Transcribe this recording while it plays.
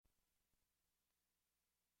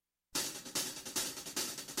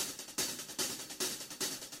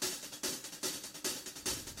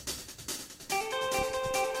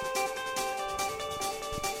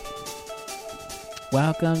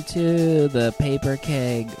Welcome to the Paper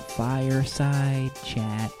Keg Fireside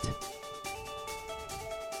Chat.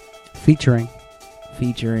 Featuring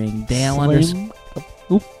Dale Slim.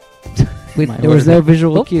 Oop. Wait, there was no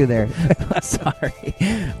visual cue there. Sorry.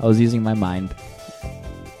 I was using my mind.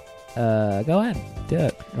 Go ahead. Do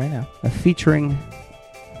it right now. Featuring,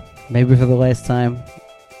 maybe for the last time,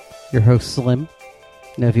 your host Slim.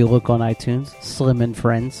 Now, if you look on iTunes, Slim and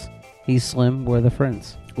Friends. He's Slim, we're the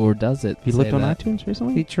friends. Or does it? You looked on that? iTunes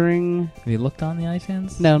recently? Featuring... Have you looked on the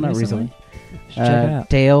iTunes? No, not recently. Check it out.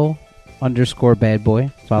 Dale _ Bad Boy,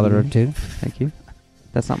 father of two. Thank you.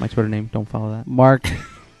 That's not my Twitter name. Don't follow that. Mark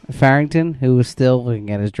Farrington, who is still looking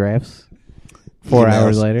at his drafts 4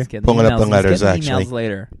 hours later. Pulling up the letters, actually. Emails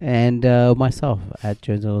later. And myself, at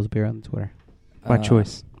Jones Beer on Twitter. By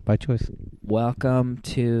choice. By choice. Welcome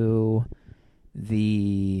to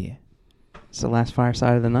the It's the last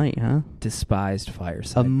fireside of the night, huh? despised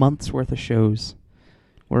fireside. A month's worth of shows.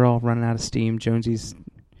 We're all running out of steam. Jonesy's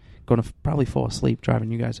going to probably fall asleep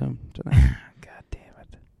driving you guys home tonight. God damn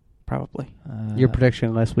it. Probably. Your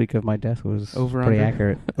prediction last week of my death was Over pretty under.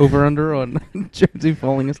 accurate. Over under on Jonesy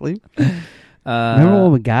falling asleep. Remember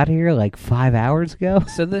when we got here like 5 hours ago?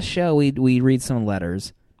 So this show, we read some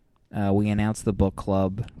letters. We announce the book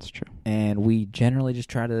club. That's true. And we generally just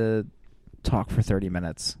try to talk for 30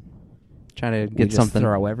 minutes. Try to We get just something.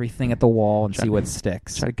 throw everything at the wall and Try see to- what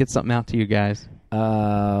sticks. Try to get something out to you guys.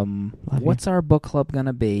 What's our book club going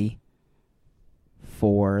to be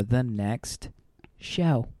for the next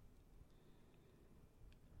show?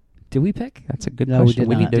 Did we pick? That's a good No, we question. did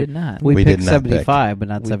We not. need to. Did not. We We picked did not pick. 75, but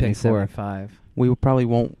not We picked 74. 75 We probably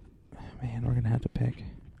won't. Man, we're going to have to pick.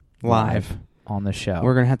 Live. on the show.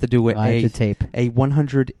 We're going to have to do I have a to tape.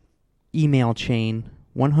 100 email chain.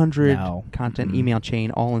 100 No. content Mm-mm. email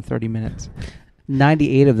chain all in 30 minutes.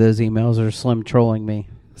 98 of those emails are Slim trolling me.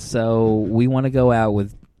 So we want to go out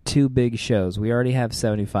with 2 big shows. We already have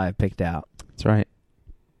 75 picked out. That's right.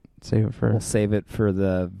 Save it for We'll save it for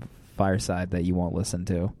the fireside that you won't listen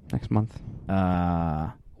to. next month.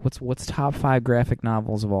 What's top 5 graphic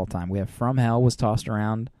novels of all time? We have From Hell was tossed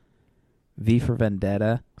around. V for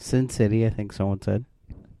Vendetta. Sin City, I think someone said.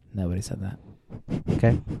 Nobody said that.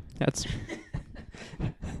 Okay. That's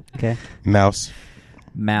Okay. Mouse.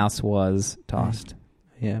 Mouse was tossed.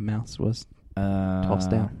 yeah. Mouse was tossed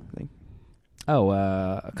down. I think.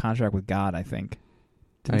 A Contract with God, I think.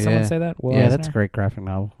 Didn't Oh, someone yeah. say that? Will Yeah, Eisner? that's a great graphic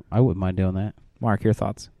novel. I wouldn't mind doing that. Mark, your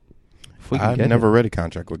thoughts? If we can I've get never it. read A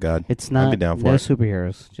Contract with God. It's I'd not be down for no it.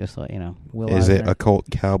 superheroes, just let you know. Will Is it Eisner? occult,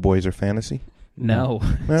 cowboys, or fantasy? No.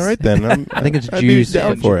 All right, then. I think it's I'd Jews. be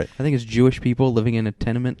down for it. I think it's Jewish people living in a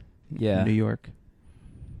tenement Yeah. in New York.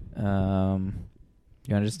 You want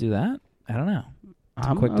to just do that? I don't know.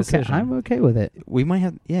 I'm quick okay. decision. I'm okay with it. We might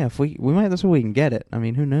have. Yeah. If we might. That's where we can get it. I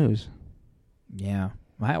mean, who knows? Yeah.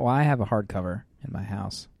 I have a hardcover in my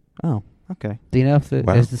house. Oh. Okay. Do you know if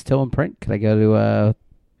Wow. is it still in print? Could I go to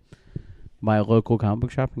my local comic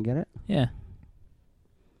book shop and get it? Yeah.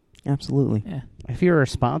 Absolutely. Yeah. If you're a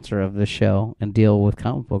sponsor of this show and deal with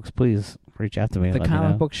comic books, please reach out to me. and The let me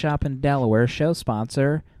comic know. book shop in Delaware, show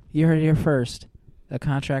sponsor. You heard it here first. A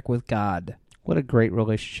Contract with God. What a great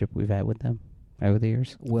relationship we've had with them over the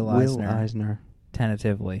years. Will Eisner.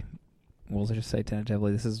 Tentatively. We'll just say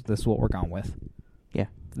tentatively. This is what we're going with. Yeah.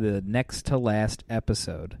 The next to last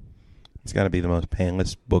episode. It's got to be the most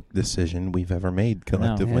painless book decision we've ever made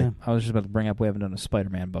collectively. yeah. I was just about to bring up we haven't done a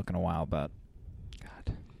Spider-Man book in a while, but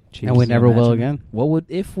God. And we Jeez, never will imagine. again. What would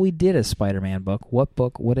if we did a Spider-Man book? What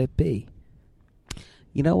book would it be?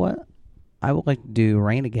 You know what? I would like to do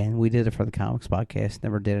Rain again. We did it for the comics podcast.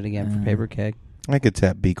 Never did it again for Paper Keg. I could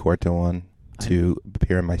tap B. Quarto on to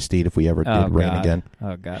appear in my steed if we ever did Rain God. again.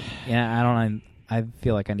 Oh God! Yeah, I don't. I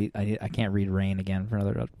feel like I can't read Rain again for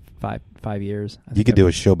another 5 years. You could do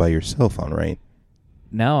a show by yourself on Rain.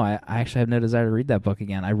 No, I actually have no desire to read that book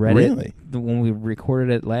again. I read Really? it when we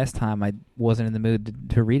recorded it last time. I wasn't in the mood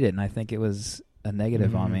to read it, and I think it was a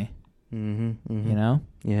negative on me. Mm-hmm. Mm-hmm. You know,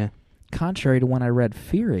 Yeah. contrary to when I read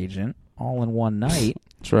Fear Agent all in one night,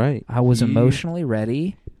 That's right. I was Yeah. emotionally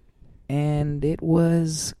ready, and it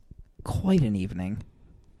was quite an evening.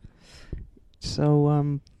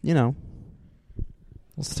 So, you know,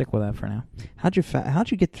 We'll stick with that for now. how'd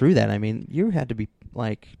you get through that? I mean, you had to be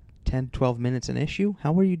like 10, 12 minutes an issue.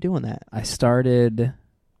 How were you doing that? I started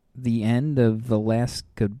the end of the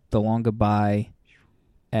Long Goodbye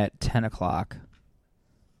at 10 o'clock.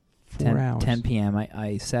 4 hours. 10 p.m.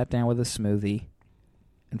 I sat down with a smoothie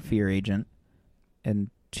and Fear Agent, and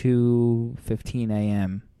 2:15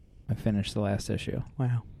 a.m. I finished the last issue.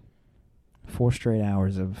 Wow. 4 straight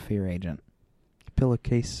hours of Fear Agent.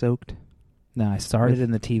 Pillowcase soaked. No, I started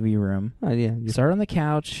in the TV room. Oh yeah. Started on the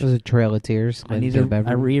couch. It was a Trail of Tears. I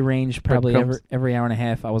rearranged probably Breadcrumbs. every hour and a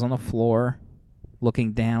half. I was on the floor,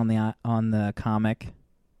 looking down on the comic,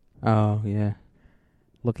 Oh yeah.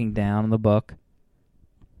 looking down on the book,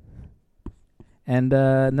 and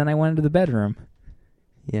then I went into the bedroom.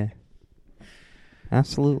 Yeah.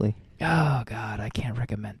 Absolutely. Oh God, I can't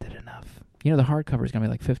recommend it enough. You know the hardcover is gonna be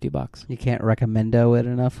like $50. You can't recommendo it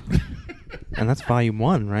enough. And that's volume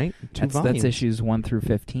 1, right? That's volumes. issues 1 through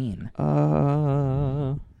 15.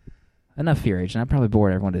 A Enough Fear Agent. I probably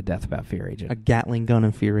bored everyone to death about Fear Agent. Gatling gun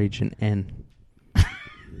and Fear Agent N.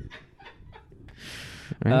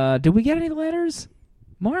 Right? Did we get any letters,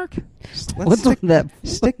 Mark? What's on that?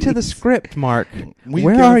 Stick to the script, Mark. We've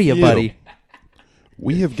Where got a are you, few. buddy?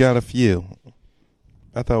 We have got a few.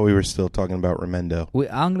 I thought we were still talking about Remendo.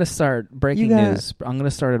 I'm going to start breaking You got- news. I'm going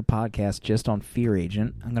to start a podcast just on Fear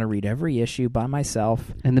Agent. I'm going to read every issue by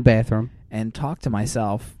myself In the bathroom. and talk to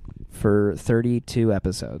myself for 32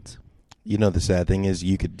 episodes. You know, the sad thing is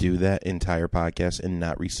you could do that entire podcast and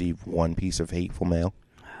not receive one piece of hateful mail.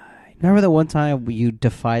 Remember the one time you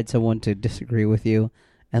defied someone to disagree with you,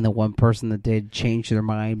 and the one person that did changed their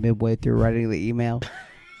mind midway through writing the email?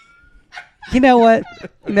 You know what?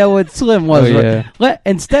 Slim was yeah. right.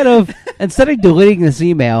 Instead of deleting this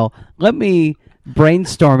email, let me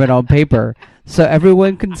brainstorm it on paper so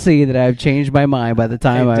everyone can see that I've changed my mind by the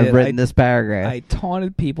time I I've did. written this paragraph. I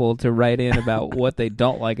taunted people to write in about what they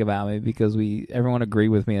don't like about me because everyone agreed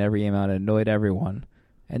with me in every email and annoyed everyone.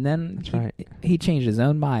 And then That's right. he changed his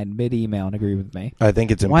own mind mid-email and agreed with me. I think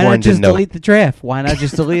it's Why not important to just note. delete the draft? Why not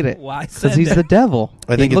just delete it? Why? Because he's the devil.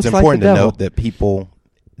 I think He it's looks like important the to devil. note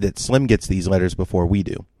that Slim gets these letters before we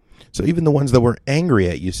do. So even the ones that were angry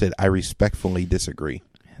at you said, I respectfully disagree.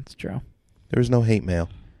 That's true. There was no hate mail.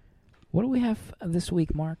 What do we have this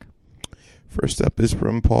week, Mark? First up is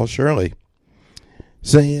from Paul Shirley,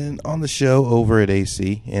 saying, on the show over at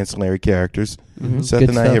AC, Ancillary Characters, Mhm. Seth Good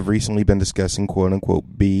and I stuff. have recently been discussing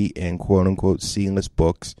quote-unquote B and quote-unquote C-list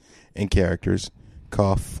books and characters,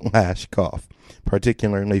 cough,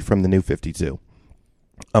 particularly from the New 52.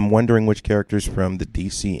 I'm wondering which characters from the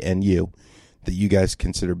DCNU that you guys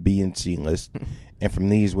consider B and C list, and from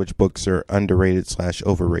these, which books are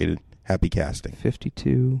underrated/overrated. Happy casting.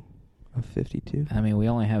 52 of 52. I mean, we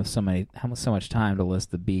only have so much time to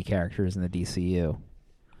list the B characters in the DCU.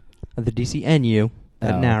 The DCNU.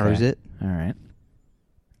 That Oh, narrows okay. it. All right.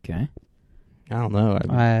 Okay. I don't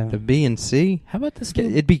know. The B and C. How about this? New?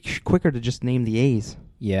 It'd be quicker to just name the A's.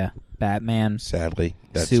 Yeah, Batman, Sadly,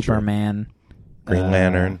 that's true. Superman, Green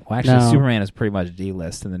Lantern. Well, actually, No. Superman is pretty much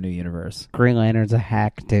D-list in the new universe. Green Lantern's a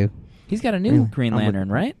hack, too. He's got a new Really? Green I'm with- Lantern,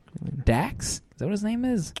 right? Dax? Is that what his name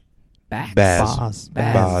is? Bax? Baz. Baz.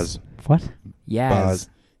 Baz. What? Yaz. Baz.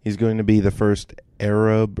 He's going to be the first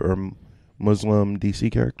Arab or Muslim DC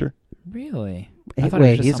character, Really? I thought it was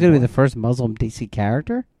Wait, just he's some going to be boy. the first Muslim DC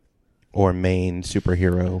character? or main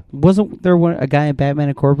superhero. Wasn't there a guy in Batman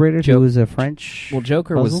Incorporated who was a French? Well,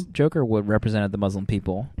 Joker Muslim? would represented the Muslim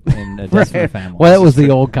people in Death of the Family. Well, that was the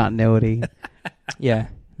old continuity. Yeah,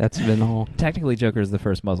 that's been the whole. Technically, Joker is the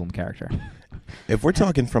first Muslim character. If we're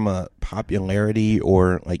talking from a popularity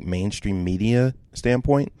or like mainstream media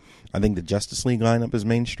standpoint, I think the Justice League lineup is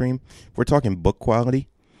mainstream. If we're talking book quality,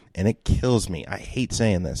 and it kills me, I hate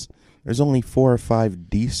saying this, there's only 4 or 5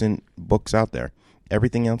 decent books out there.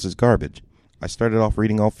 Everything else is garbage. I started off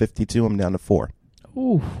reading all 52. I'm down to 4.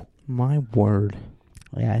 Ooh. My word.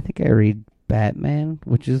 Yeah, I think I read Batman,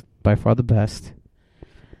 which is by far the best.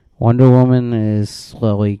 Wonder Woman is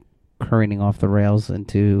slowly careening off the rails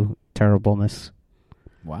into terribleness.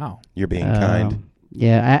 Wow. You're being kind.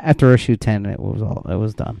 Yeah, after issue 10, it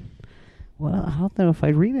was done. Well, I don't know if I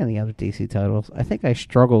read any other DC titles. I think I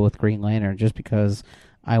struggle with Green Lantern just because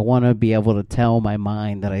I want to be able to tell my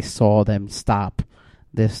mind that I saw them stop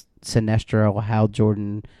this Sinestro Hal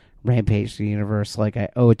Jordan rampage the universe. Like, I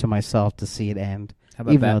owe it to myself to see it end, How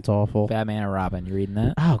about even though it's awful. Batman and Robin? You reading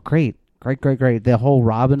that? Oh, great. Great. The whole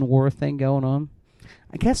Robin War thing going on.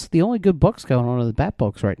 I guess the only good books going on are the Bat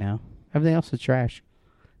books right now. Everything else is trash.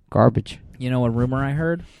 Garbage. You know what rumor I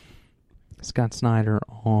heard? Scott Snyder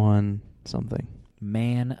on something.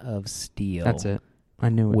 Man of Steel. That's it. I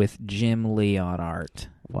knew it. With Jim Lee on art.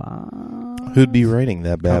 Wow. Who'd be writing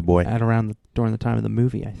that bad boy? At during the time of the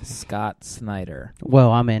movie, I think. Scott Snyder.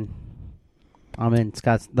 Well, I'm in.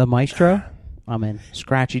 Scott's the Maestro. I'm in.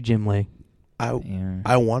 Scratchy Jim Lee. Yeah.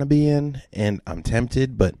 I want to be in, and I'm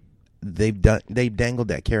tempted, but they've dangled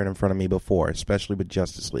that carrot in front of me before, especially with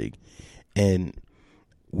Justice League, and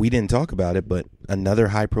we didn't talk about it, but another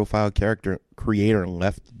high-profile creator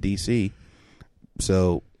left DC,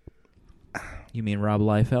 so You mean Rob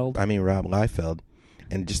Liefeld? I mean Rob Liefeld.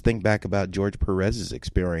 And just think back about George Perez's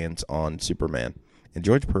experience on Superman. And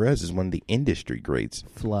George Perez is one of the industry greats.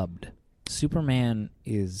 Flubbed. Superman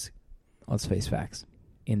is, let's face facts,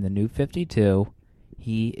 in the New 52,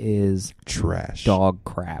 he is Trash. dog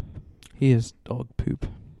crap. He is dog poop.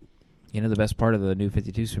 You know, the best part of the New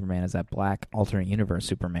 52 Superman is that black alternate universe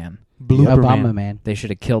Superman. Obama man. They should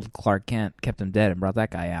have killed Clark Kent, kept him dead, and brought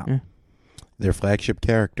that guy out. Yeah. Their flagship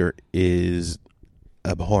character is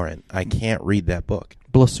abhorrent. I can't read that book.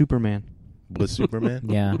 Blue Superman. Blue Superman?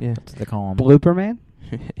 Yeah, Yeah. that's what they call him. Blooper man.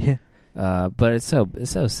 Yeah. But it's so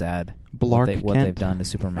sad Blark what Kent. they've done to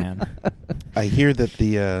Superman. I hear that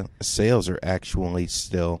the sales are actually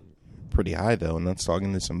still pretty high, though, and that's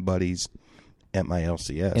talking to some buddies at my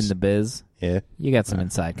LCS. In the biz, yeah. you got some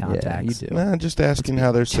inside contacts. you do. Nah, just asking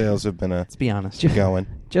how their sales have been Let's be honest. going.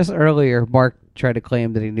 Just earlier, Mark tried to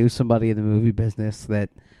claim that he knew somebody in the movie business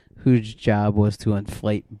whose job was to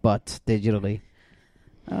inflate butts digitally.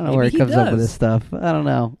 I don't know where Maybe he comes up with does. this stuff. I don't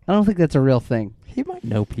know. I don't think that's a real thing. He might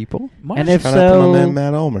know people. And if Shout out to my man so,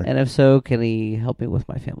 Matt Ulmer. and if so, can he help me with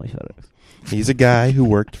my family photos? He's a guy who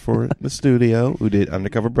worked for the studio, who did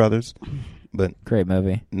Undercover Brothers, but Great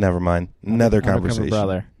movie. never mind. Another Undercover conversation.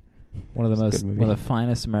 Brother. One of the It's a most, good movie. one of the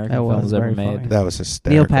finest American That was films ever very made. funny. That was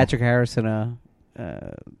hysterical. Neil Patrick Harris in a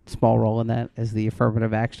small role in that as the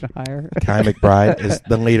affirmative action hire. Kai McBride is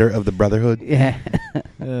the leader of the Brotherhood. Yeah.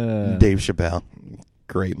 Dave Chappelle.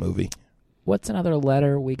 Great movie. What's another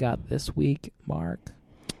letter we got this week, Mark?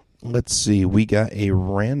 Let's see. We got a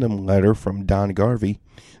random letter from Don Garvey.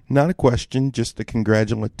 Not a question, just a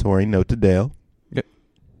congratulatory note to Dale. Yep.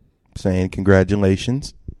 Saying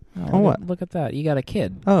congratulations. Oh, what? Look at that. You got a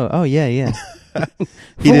kid. Oh, yeah, yeah. He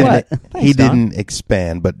For didn't. what? He Thanks, Don. didn't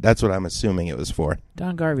expand, but that's what I'm assuming it was for.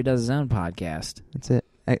 Don Garvey does his own podcast, That's it.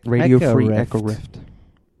 Radio Echo Free Rift. Echo Rift.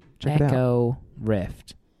 Check it out. Echo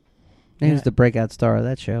Rift. He was the breakout star of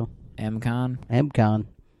that show. MCon. MCon.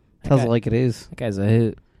 Tells Okay. it like it is. That guy's a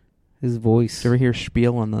hoot. His voice. Did you ever hear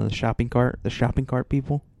spiel on the shopping cart? The shopping cart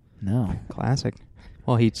people? No. Classic.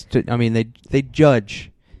 Well, they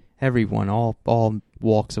judge everyone, all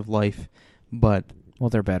walks of life, but Well,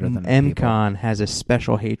 they're better than MCon has a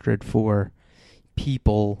special hatred for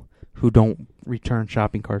people who don't return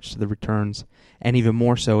shopping carts to the returns, and even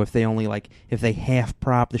more so if they half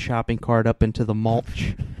prop the shopping cart up into the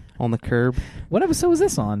mulch on the curb. What episode was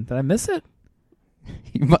this on? Did I miss it?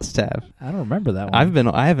 You must have. I don't remember that one.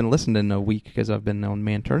 I haven't listened in a week because I've been on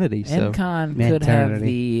maternity. So MCon could have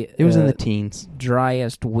Maternity. the it was in the teens.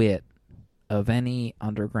 driest wit of any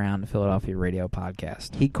underground Philadelphia radio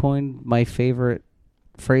podcast. He coined my favorite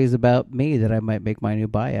phrase about me that I might make my new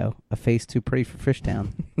bio. A face too pretty for Fishtown.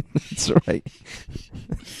 That's right.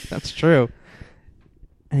 That's true.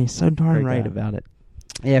 And he's so darn Great right guy. about it.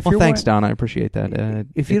 Yeah, if Well, you're thanks, wa- Don. I appreciate that.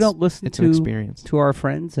 If you It's- don't listen it's an experience. to our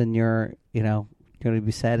friends and you're, going to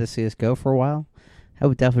be sad to see us go for a while, I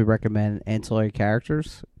would definitely recommend Ancillary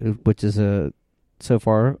Characters, which is so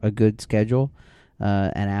far a good schedule.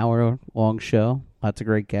 An hour-long show. Lots of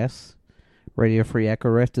great guests. Radio Free Echo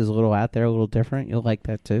Rift is a little out there, a little different. You'll like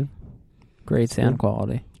that, too. Great sound Cool.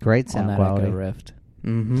 quality Great on sound that quality. Echo Rift.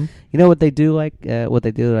 Mm-hmm. You know what they do like? What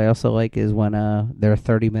they do that I also like is when their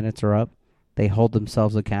 30 minutes are up, they hold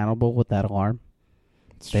themselves accountable with that alarm.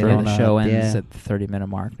 It's They true. don't And the show yeah. ends at the 30-minute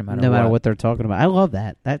mark, no matter No matter what they're talking about. I love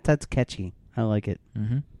that. That's catchy. I like it.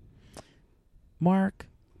 Mm-hmm. Mark,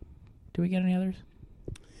 do we get any others?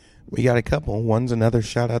 We got a couple. One's another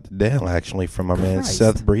shout out to Dale, actually, from our man Christ.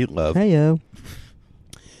 Seth Breedlove. Hey-yo.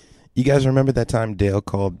 You guys remember that time Dale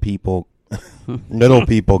called people, little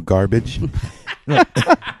people, garbage?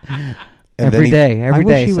 Every day, I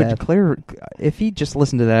wish he Seth. would clear. If he just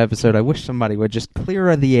listened to that episode, I wish somebody would just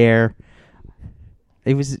clear the air.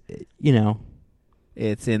 It was,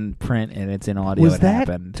 It's in print and it's in audio. Was it that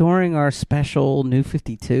happened. during our special New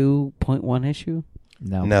 52.1 issue?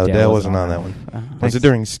 No, Dale wasn't on that one. Was it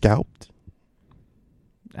during Scalped?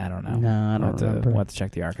 I don't know. No, I don't remember. We'll have to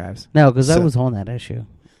check the archives. No, because I So- was on that issue.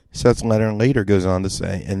 Seth's letter later goes on to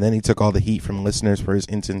say, and then he took all the heat from listeners for his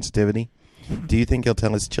insensitivity. Do you think he'll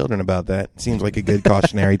tell his children about that? Seems like a good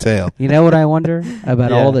cautionary tale. You know what I wonder?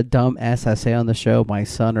 About Yeah. all the dumb S I say on the show my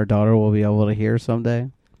son or daughter will be able to hear someday.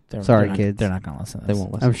 Sorry, not, kids. They're not going to listen to they this.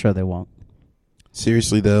 won't listen. I'm sure they won't.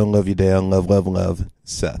 Seriously, though, love you, Dale. Love, love, love,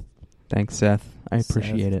 Seth. Thanks, Seth. I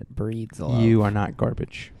appreciate Seth it. breeds love. You are not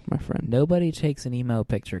garbage, my friend. Nobody takes an emo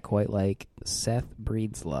picture quite like Seth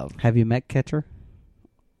breeds love. Have you met Ketcher?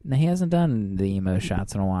 No, he hasn't done the emo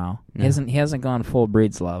shots in a while. No. He hasn't gone full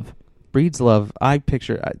breeds love. Breeds Love.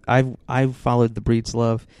 I've followed the Breeds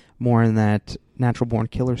Love more in that Natural Born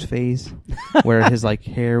Killers phase, where his like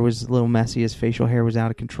hair was a little messy, his facial hair was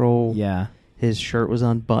out of control, Yeah. his shirt was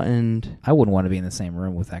unbuttoned. I wouldn't want to be in the same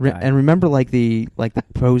room with that guy. And remember, like the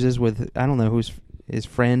poses with I don't know who's his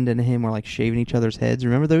friend and him were like shaving each other's heads.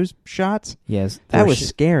 Remember those shots? yes. That was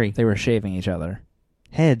scary. They were shaving each other.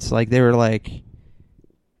 Heads, like they were like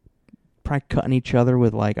probably cutting each other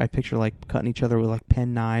with like I picture like cutting each other with like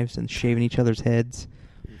pen knives and shaving each other's heads.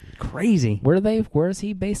 Crazy. Where is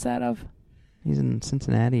he based out of? He's in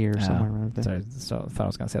Cincinnati or somewhere around there. Sorry, so I thought I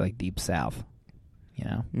was going to say like deep south. You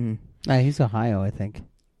know? Mm. He's Ohio, I think.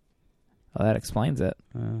 Well, that explains it.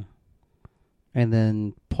 And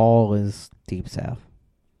then Paul is deep south.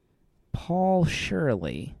 Paul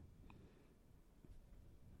Shirley.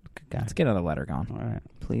 Good guy. Let's get another letter going. All right.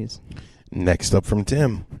 Please. Next up from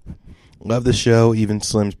Tim. Love the show. Even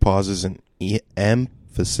Slim's pauses and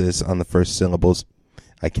emphasis on the first syllables.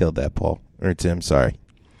 I killed that, Paul. Or Tim, sorry.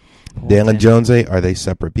 Dale and Jonesy, are they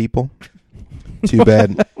separate people? Too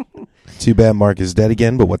bad. Too bad Mark is dead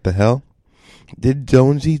again, but what the hell? Did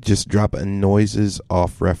Jonesy just drop a noises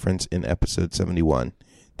off reference in episode 71?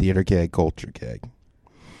 Theater Keg, Culture Keg.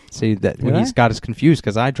 See, that Did when I? he's got us confused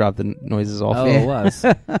because I dropped the noises off. Oh, it was.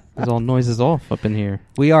 There's all noises off up in here.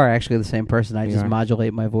 We are actually the same person. I We just are.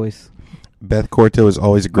 modulate my voice. Beth Corto is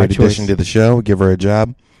always a great My choice. addition to the show. Give her a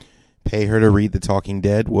job. Pay her to read The Talking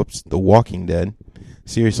Dead. Whoops, The Walking Dead.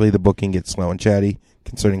 Seriously, the booking gets slow and chatty.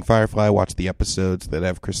 Concerning Firefly, watch the episodes that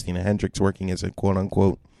have Christina Hendricks working as a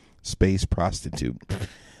quote-unquote space prostitute.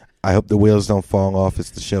 I hope the wheels don't fall off as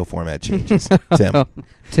the show format changes. Tim.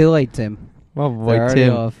 Too late, Tim. Well, They're boy, already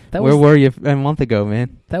Tim, off. where were you a month ago,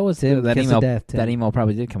 man? That was Tim, that kiss of email. death, Tim. That email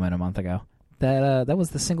probably did come in a month ago. That was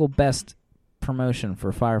the single best promotion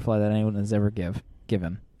for Firefly that anyone has ever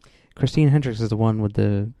given. Christina Hendricks is the one with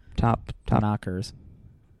the top knockers.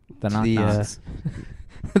 The knock The, knocks.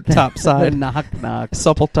 top side, knock knock.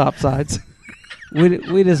 supple top sides.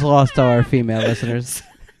 We just lost all our female listeners.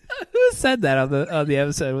 Who said that on the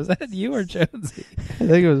episode? Was that you or Jonesy? I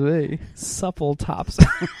think it was me. Supple tops.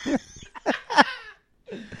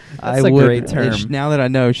 That's a great term. Now that I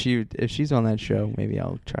know if she's on that show, maybe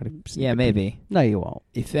I'll try to. sneak Yeah, a peek. maybe. No, you won't.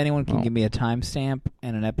 If anyone can Oh. give me a timestamp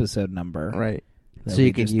and an episode number, Right. that'd So you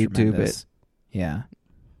be can just YouTube tremendous. Yeah.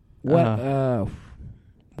 What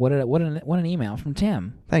an email from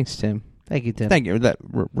Tim. Thanks, Tim. Thank you, Tim. Thank you.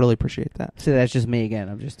 Really appreciate that. See, that's just me again.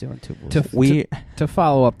 I'm just doing two. To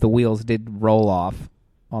follow up, the wheels did roll off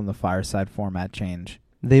on the Fireside format change.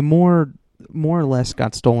 They more or less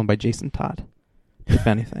got stolen by Jason Todd, if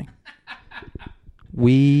anything.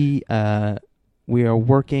 We are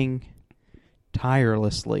working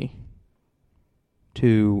tirelessly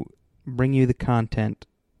to bring you the content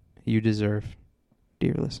you deserve,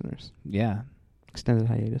 dear listeners. Yeah. Extended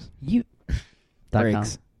hiatus.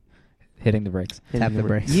 Brakes. Hitting the brakes. Tap the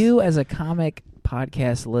brakes. You, as a comic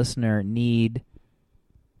podcast listener, need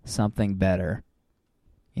something better.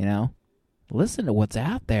 You know? Listen to what's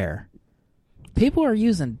out there. People are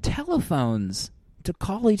using telephones to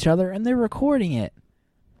call each other, and they're recording it.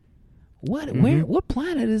 What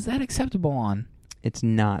planet is that acceptable on? It's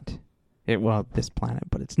not. This planet,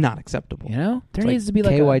 but it's not acceptable. You know? There It's needs to be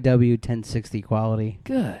like KYW 1060 quality.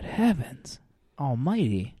 Good heavens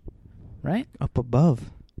almighty. Right? Up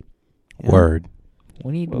above. Yeah. Word.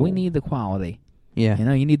 We need the quality. Yeah. You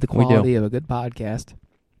know, you need the We do. quality of a good podcast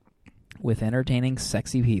with entertaining,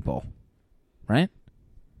 sexy people. Right?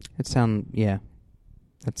 That sound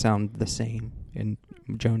the same in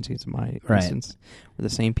Jonesy's my Right. instance. We're the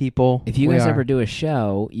same people. If you We guys are. ever do a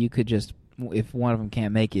show, you could just, if one of them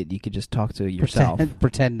can't make it, you could just talk to yourself.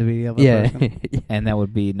 Pretend to be the other yeah. person. And that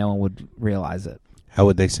would be, no one would realize it. How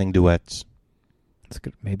would they sing duets? That's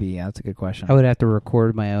good. Maybe, yeah, that's a good question. I would have to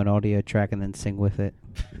record my own audio track and then sing with it.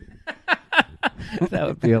 That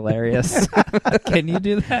would be hilarious. Can you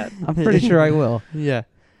do that? I'm pretty sure I will. Yeah.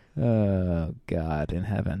 Oh, God in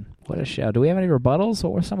heaven. What a show. Do we have any rebuttals?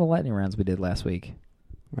 What were some of the lightning rounds we did last week?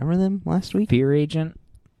 Remember them last week? Fear Agent.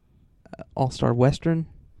 All-Star Western.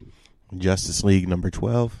 Justice League number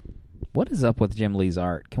 12. What is up with Jim Lee's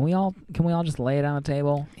art? Can we all just lay it on the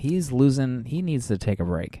table? He's losing. He needs to take a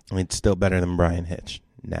break. I mean, it's still better than Brian Hitch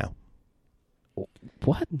now.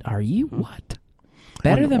 What are you? What?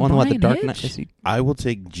 Better than one Brian with the Dark Hitch? Knight. Is he- I will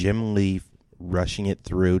take Jim Lee rushing it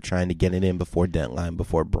through, trying to get it in before deadline,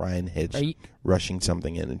 before Brian Hitch Are you, rushing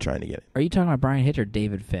something in and trying to get it. are you talking about Brian Hitch or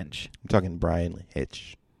David Finch? I'm talking Brian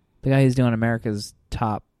Hitch. The guy who's doing America's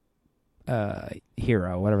Top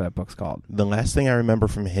Hero, whatever that book's called. The last thing I remember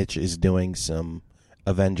from Hitch is doing some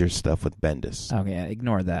Avengers stuff with Bendis. Okay,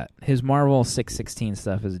 ignore that. His Marvel 616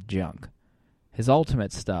 stuff is junk. His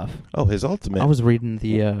Ultimate stuff. Oh, his Ultimate. I was reading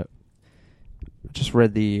the I just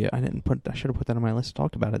read I should have put that on my list.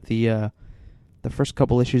 Talked about it. The first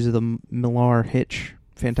couple issues of the Millar Hitch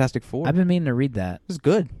Fantastic Four. I've been meaning to read that. It was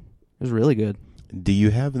good. It was really good. Do you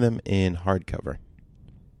have them in hardcover?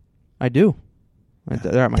 I do.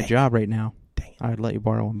 They're at my Dang. job right now. Dang. I'd let you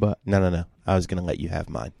borrow them, but No. I was going to let you have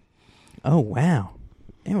mine. oh wow,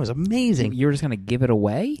 it was amazing. You were just gonna give it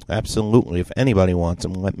away? Absolutely. If anybody wants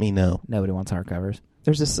them, let me know. Nobody wants hardcovers.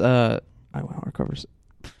 There's this hardcovers.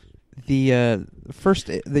 The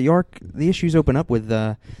issues open up with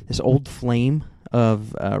this old flame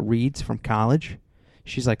of Reed's from college.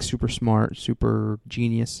 She's like super smart, super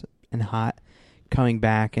genius, and hot, coming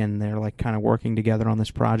back, and they're like kind of working together on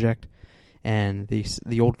this project. And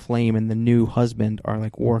the old flame and the new husband are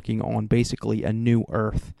like working on basically a new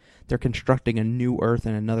Earth. They're constructing a new Earth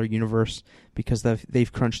in another universe because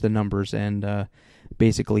they've crunched the numbers, and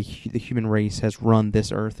basically the human race has run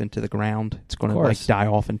this Earth into the ground. It's going to like die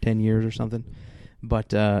off in 10 years or something.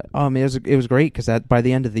 But it was great because by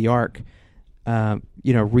the end of the arc,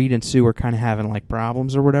 Reed and Sue are kind of having like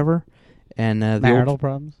problems or whatever, and Marital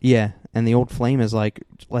problems. Yeah, and the old flame is like,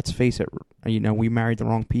 let's face it, we married the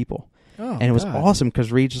wrong people. Oh, And it was awesome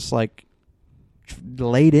because Reed just like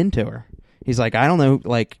laid into her. He's like, I don't know,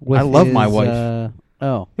 like I love my wife.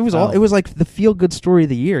 It was like the feel good story of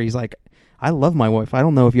the year. He's like, I love my wife. I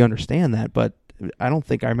don't know if you understand that, but I don't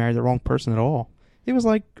think I married the wrong person at all. It was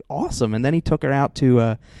like awesome. And then he took her out to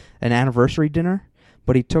an anniversary dinner,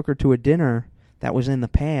 but he took her to a dinner that was in the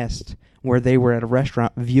past where they were at a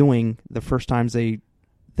restaurant viewing the first times they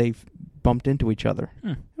bumped into each other.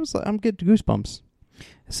 It was like, I'm getting goosebumps.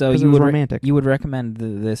 So you would romantic. You would recommend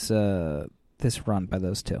this run by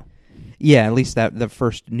those two? Yeah, at least the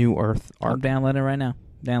first New Earth arc. I'm downloading it right now.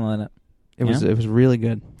 Downloading it. It was really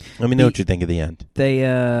good. Let me know what you think of the end. They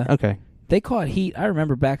Okay. They caught heat. I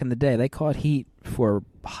remember back in the day, they caught heat for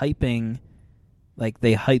hyping, like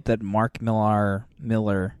they hyped that Mark Miller.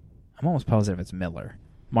 I'm almost positive it's Miller.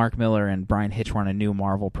 Mark Miller and Brian Hitch were on a new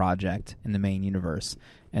Marvel project in the main universe,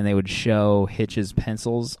 and they would show Hitch's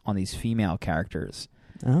pencils on these female characters.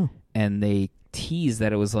 Oh. And they teased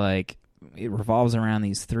that it was like it revolves around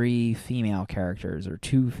these 3 female characters or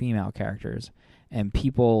 2 female characters, and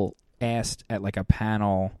people asked at like a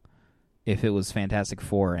panel if it was Fantastic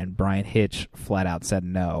Four, and Brian Hitch flat out said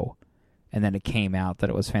no. And then it came out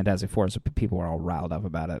that it was Fantastic Four, so people were all riled up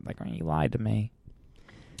about it. Like, you lied to me.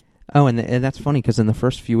 Oh, and that's funny because in the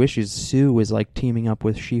first few issues, Sue is like teaming up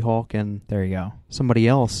with She-Hulk and There you go. somebody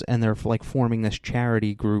else, and they're like forming this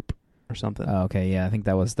charity group or something. Oh, okay, yeah, I think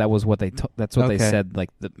that was what they that's what they said. Like,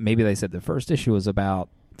 maybe they said the first issue was about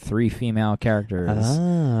 3 female characters.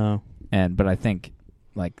 Oh. But I think,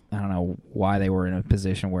 like, I don't know why they were in a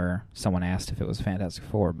position where someone asked if it was Fantastic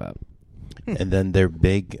Four, but And then their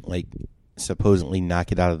big, like, supposedly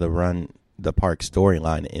knock it out of the park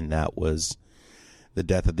storyline in that was the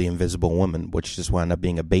death of the Invisible Woman, which just wound up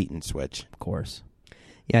being a bait and switch. of course.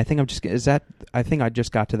 Yeah, I think I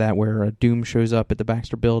just got to that where Doom shows up at the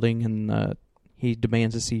Baxter Building and he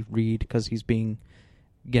demands to see Reed because he's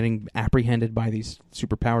getting apprehended by these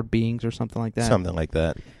superpowered beings or something like that. Something like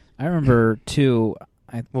that. I remember, too...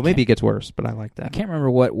 Maybe it gets worse, but I like that. I can't remember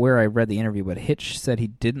where I read the interview, but Hitch said he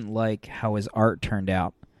didn't like how his art turned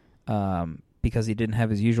out because he didn't have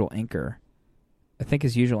his usual inker. I think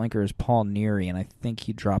his usual inker is Paul Neary, and I think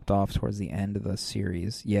he dropped off towards the end of the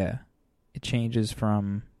series. Yeah. It changes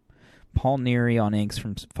from Paul Neary on inks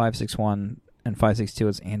from 561, and 562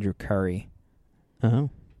 is Andrew Curry.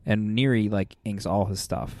 Oh. And Neary, like, inks all his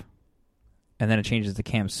stuff. And then it changes to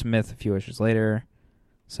Cam Smith a few issues later.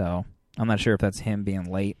 So... I'm not sure if that's him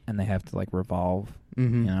being late and they have to, like, revolve,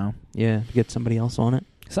 Mm-hmm. you know? Yeah, get somebody else on it.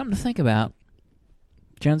 Something to think about.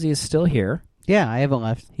 Jonesy is still here. Yeah, I haven't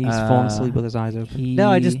left. He's falling asleep with his eyes open.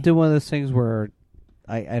 No, I just do one of those things where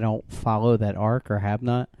I don't follow that arc or have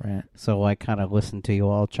not. Right. So I kind of listen to you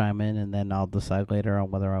all chime in, and then I'll decide later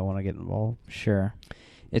on whether I want to get involved. Sure.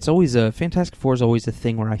 It's always Fantastic Four is always the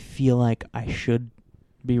thing where I feel like I should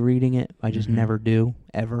be reading it. I just never do,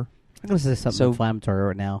 ever. I'm going to say something inflammatory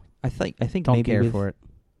right now. I think Don't maybe care with for it.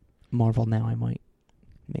 Marvel now I might.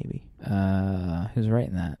 Maybe. Who's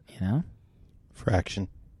writing that, you know? Fraction.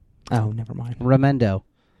 Oh, never mind. Remendo.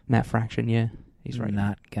 Matt Fraction, yeah. He's right.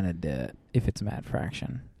 Not going to do it if it's Mad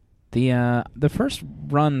Fraction. The first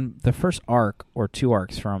run, the first arc, or 2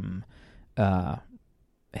 arcs from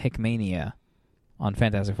Hickmania on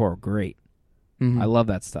Fantastic Four were great. Mm-hmm. I love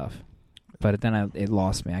that stuff. But then it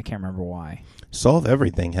lost me. I can't remember why. Solve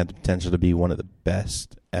Everything had the potential to be one of the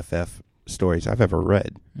best FF stories I've ever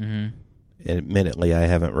read. Mm-hmm. Admittedly, I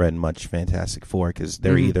haven't read much Fantastic Four because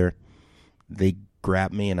they're either they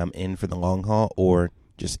grab me and I'm in for the long haul or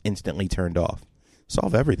just instantly turned off.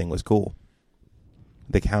 Solve Everything was cool.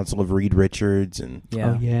 The Council of Reed Richards, and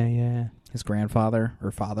Yeah. Oh, yeah. His grandfather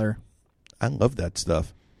or father. I love that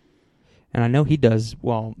stuff. And I know he does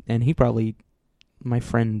well, and he probably, my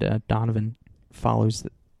friend Donovan follows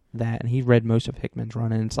that, and he read most of Hickman's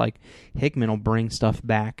run, and it's like Hickman will bring stuff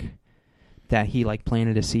back that he like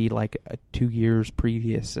planted to see like 2 years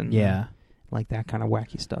previous, and Yeah. like that kind of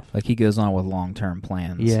wacky stuff. Like he goes on with long-term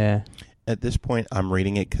plans. Yeah. At this point, I'm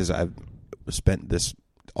reading it because I've spent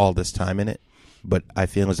all this time in it, but I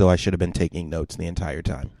feel as though I should have been taking notes the entire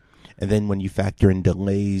time. And then when you factor in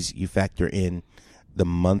delays, you factor in the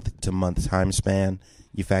month-to-month time span,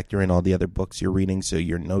 you factor in all the other books you're reading, so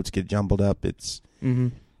your notes get jumbled up.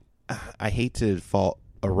 I hate to fault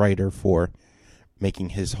a writer for making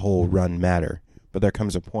his whole run matter, but there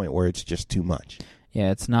comes a point where it's just too much.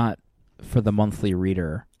 Yeah, it's not for the monthly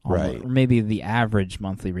reader. Right. Or maybe the average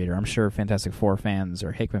monthly reader. I'm sure Fantastic Four fans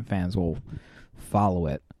or Hickman fans will follow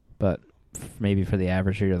it, but maybe for the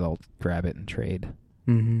average reader, they'll grab it and trade.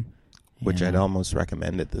 Mm-hmm. Which Yeah. I'd almost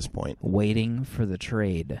recommend at this point. Waiting for the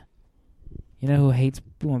trade. You know who hates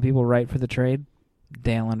when people write for the trade?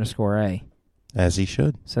 Dale_A. As he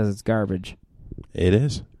should. Says it's garbage. It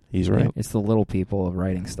is. He's right. It's the little people of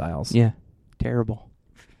writing styles. Yeah. Terrible.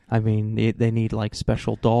 I mean, they need like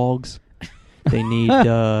special dogs. They need,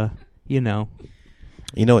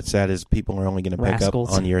 You know what's sad is people are only going to pick Rascals.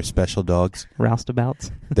 up on your special dogs.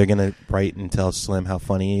 roustabouts. They're going to write and tell Slim how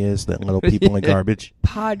funny he is, that little people in garbage.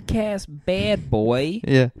 Podcast bad boy.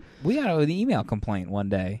 Yeah. We got an email complaint one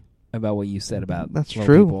day about what you said about That's little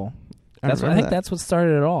true. people. I I remember think that. that's what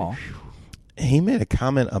started it all. He made a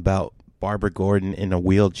comment about Barbara Gordon in a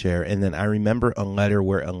wheelchair, and then I remember a letter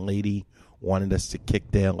where a lady wanted us to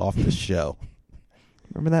kick Dale off the show.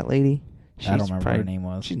 Remember that lady? I don't remember what her name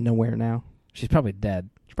was. She's nowhere now. She's probably dead.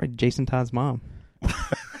 She's probably Jason Todd's mom.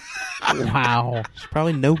 Wow. She's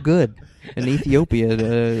probably no good in Ethiopia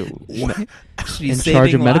in She's charge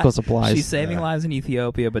of saving medical li- supplies. She's saving lives in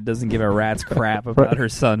Ethiopia, but doesn't give a rat's crap about her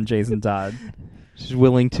son, Jason Todd. She's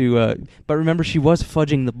willing to, but remember, she was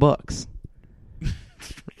fudging the books,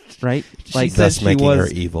 right? She thus said making her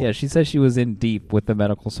was, evil. Yeah, she said she was in deep with the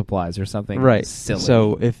medical supplies or something. Right. Silly.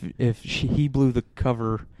 So if he blew the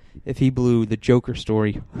cover, if he blew the Joker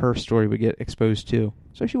story, her story would get exposed too.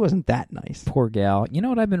 So she wasn't that nice. poor gal. You know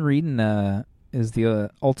what I've been reading is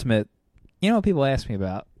the ultimate. You know what people ask me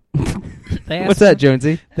about? They ask What's that,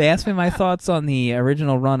 Jonesy? They asked me my thoughts on the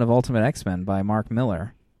original run of Ultimate X-Men by Mark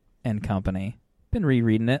Miller and company. Been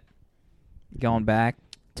rereading it, going back.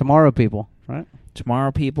 Tomorrow, people, right?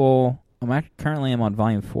 Tomorrow, people. Currently I'm on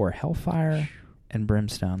Volume 4, Hellfire and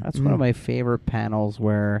Brimstone. That's one of my favorite panels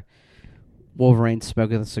where Wolverine's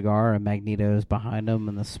smoking a cigar and Magneto's behind him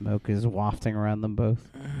and the smoke is wafting around them both.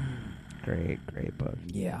 Great book.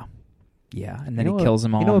 Yeah. And then he kills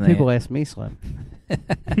them all. You know what and people ask me, Slim?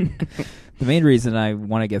 The main reason I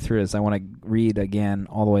want to get through this, I want to read again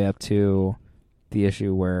all the way up to the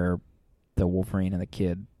issue where the Wolverine and the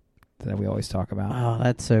kid that we always talk about. Oh,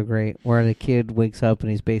 that's so great. Where the kid wakes up and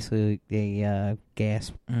he's basically a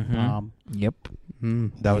gas Mhm. bomb. Yep.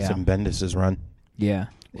 That was Yeah. in Bendis' run. Yeah.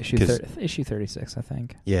 Issue 'Cause- issue 36, I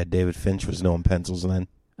think. Yeah, David Finch was doing pencils then.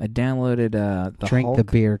 I downloaded the Drink Hulk, the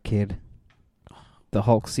beer, kid. the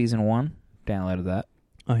Hulk season 1. Downloaded that.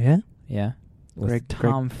 Oh yeah. Yeah. With Greg-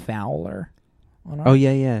 Tom Fowler. on Oh art.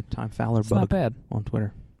 yeah. Tom Fowler It's not bug bad. on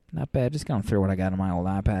Twitter. Not bad. Just going through what I got on my old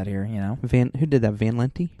iPad here, you know. Who did that? Van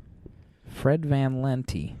Lente. Fred Van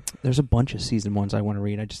Lente. There's a bunch of season ones I want to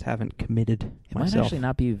read. I just haven't committed It might myself. actually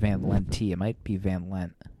not be Van Lente. It might be Van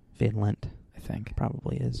Lent, Van Lent I think.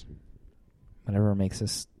 probably is. Whatever makes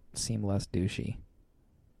this seem less douchey.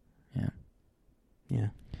 Yeah. Yeah.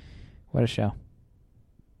 What a show.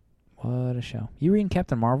 What a show. You reading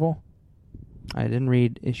Captain Marvel? I didn't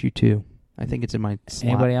read issue 2. I think it's in my slot.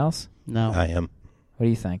 Anybody else? No. I am. What do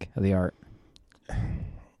you think of the art?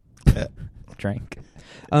 Uh, Drink.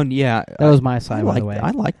 Oh yeah, That was my side, by the way.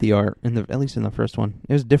 I like the art at least in the first one.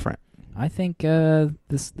 It was different. I think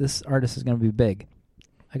this artist is going to be big.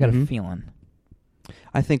 I got a Mhm. feeling.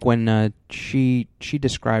 I think when she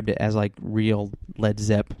described it as like real Led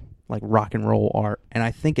Zepp, like rock and roll art, and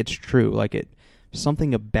I think it's true. Like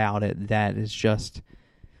something about it that is just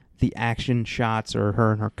the action shots or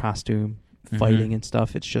her in her costume fighting Mhm. and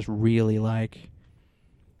stuff. It's just really like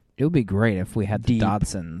It would be great if we had the Deep.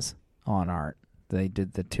 Dodsons on art. They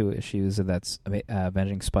did the 2 issues of that's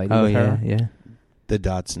Avenging Spidey oh with yeah, her. yeah. The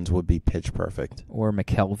Dodsons would be pitch perfect. Or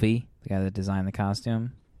McKelvey, the guy that designed the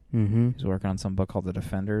costume. Mm-hmm. He's working on some book called The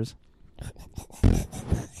Defenders.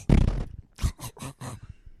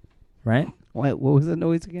 Right? What was the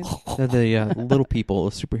noise again? They're the little people,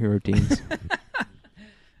 the superhero teams.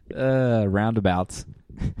 Roundabouts.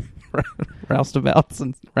 Roustabouts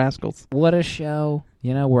and rascals. What a show.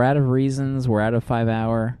 You know, we're out of reasons. We're out of 5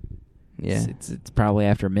 hour. Yeah. It's probably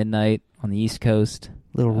after midnight on the East Coast.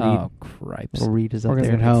 Little Reed. Oh, cripes. Little Reed is We're up going to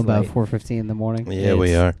there. get home It's about late. 4:15 in the morning. Yeah, we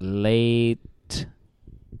It's are. late.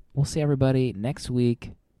 We'll see everybody next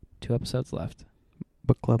week. 2 episodes left.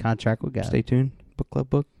 Book club. Contract with God. Stay tuned. Book club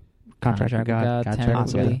book. Contract with God. Contract Tanner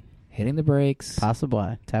with Woody, God. hitting the brakes.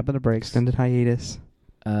 Possibly. Tapping the brakes. Extended hiatus.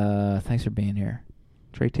 Thanks for being here.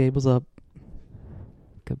 Tray tables up.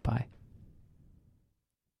 Goodbye.